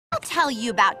tell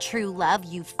you about true love,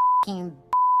 you f***ing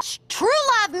bitch. True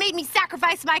love made me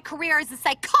sacrifice my career as a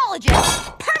psychologist,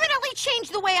 permanently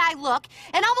changed the way I look,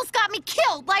 and almost got me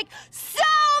killed, like, so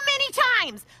many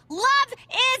times. Love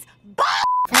is bull.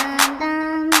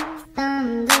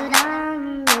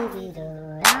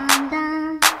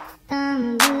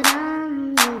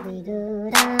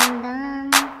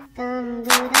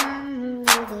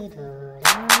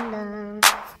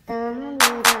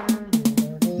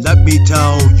 Let me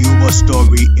tell you a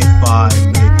story, if I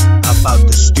may, about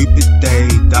the stupid day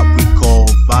that we call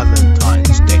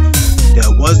Valentine's Day.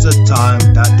 There was a time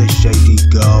that the shady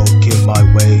girl came my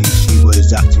way. She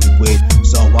was acting weird,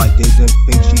 so I didn't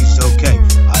think she's okay.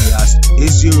 I asked,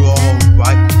 is you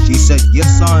alright? She said,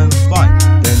 yes, I'm fine.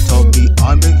 Then told me,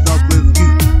 I'm in love with you,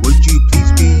 would you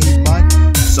please be mine?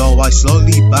 So I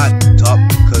slowly backed up,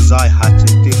 cause I had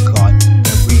to decline.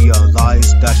 Then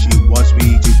realized that she wants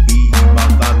me to be my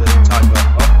Valentine.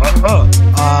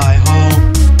 I hope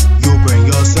you bring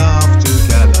yourself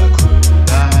together, crew,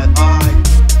 that I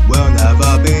will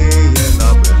never be in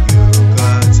love with you,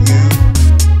 cause you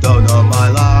don't know my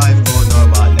life or know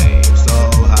my name. So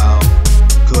how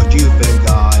could you think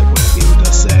I would feel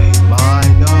the same? I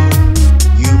know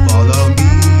you follow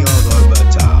me all over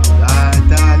town, and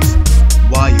that's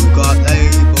why you got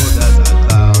labeled as a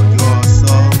clown. You're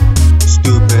so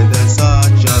stupid and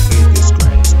such a big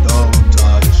disgrace. Don't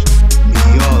touch me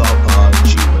or I'll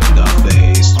punch you in the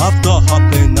face. After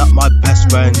hopping at my best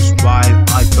friend's ride,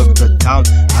 I took the town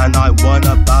and I won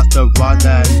about to run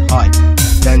and hide.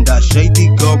 Then that shady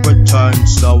girl returned,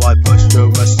 so I pushed her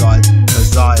aside,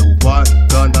 cause I wasn't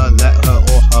gonna let her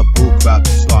or her bullcrap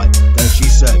slide. Then she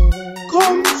said,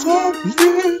 come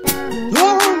softly,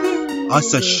 darling. I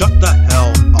said, shut the hell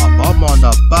up, I'm on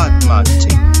a bad man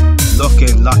team.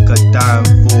 Looking like a damn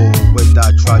fool with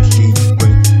that tribe she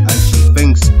bring, and she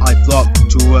thinks I flock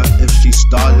to her if she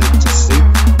started to sing.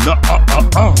 No,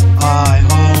 I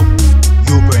hope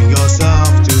you bring yourself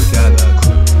together,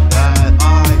 crew, that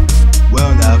I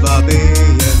will never be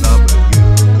in love with you,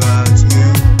 cause you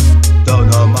don't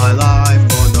know my life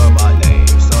or know my name.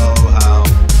 So how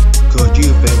could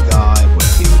you think I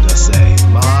would feel the same?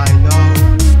 I know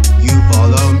you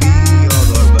follow me all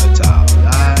over town,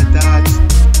 and that's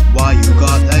why you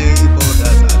got labeled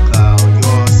as a clown.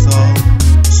 You're so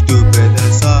stupid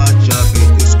and such a big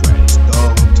disgrace.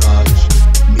 Don't touch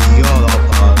me or I'll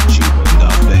punch you in the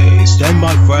face. Then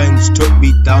my friends took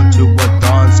me down to a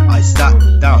dance. I sat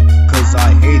down cause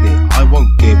I hate it, I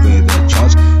won't give it a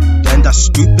chance. Then that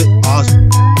stupid ass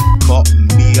caught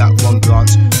me at one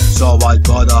glance, so I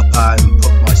got up and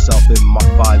put myself in my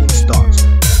fighting stance.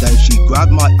 Then she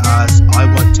grabbed my ass, I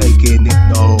wasn't taking it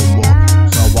no more,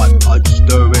 so I punched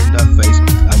her in the face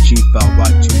and she fell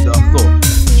right to the floor.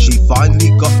 She finally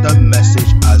got the message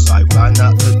as I ran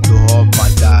out the door. My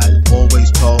dad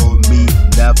always told me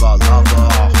never love a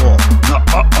whore.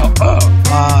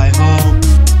 I hope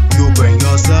you bring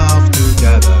yourself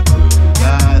together, crew,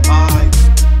 that I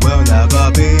will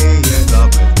never be in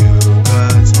love with you,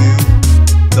 cause you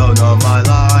don't know my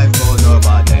life or know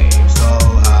my name. So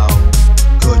how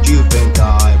could you think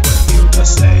I would feel the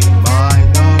same? I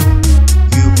know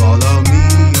you follow me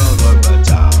all over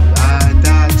town, and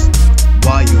that's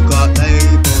why you got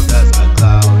labeled as a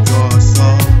clown. You're so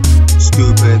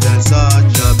stupid and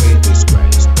such a big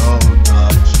disgrace. Don't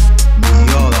touch me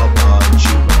or I'll punch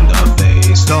you in the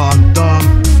face. Dumb,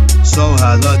 so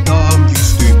hella dumb, you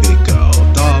stupid girl.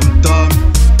 Dumb,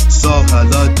 so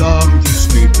hella dumb, you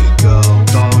stupid girl.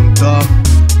 Dumb,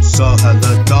 so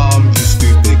hella dumb, you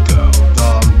stupid girl.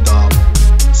 Dumb,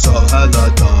 so hella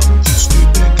dumb, you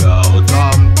stupid girl.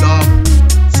 Dumb,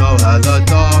 so hella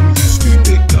dumb, you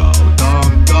stupid girl.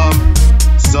 Dumb,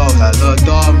 so hella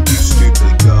dumb, you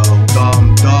stupid girl.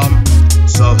 Dumb,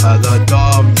 so hella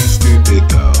dumb, you stupid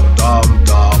girl.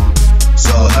 Dumb,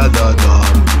 so hella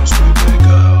dumb, you stupid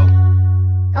girl.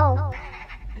 Oh,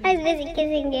 I was busy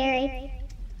kissing Gary.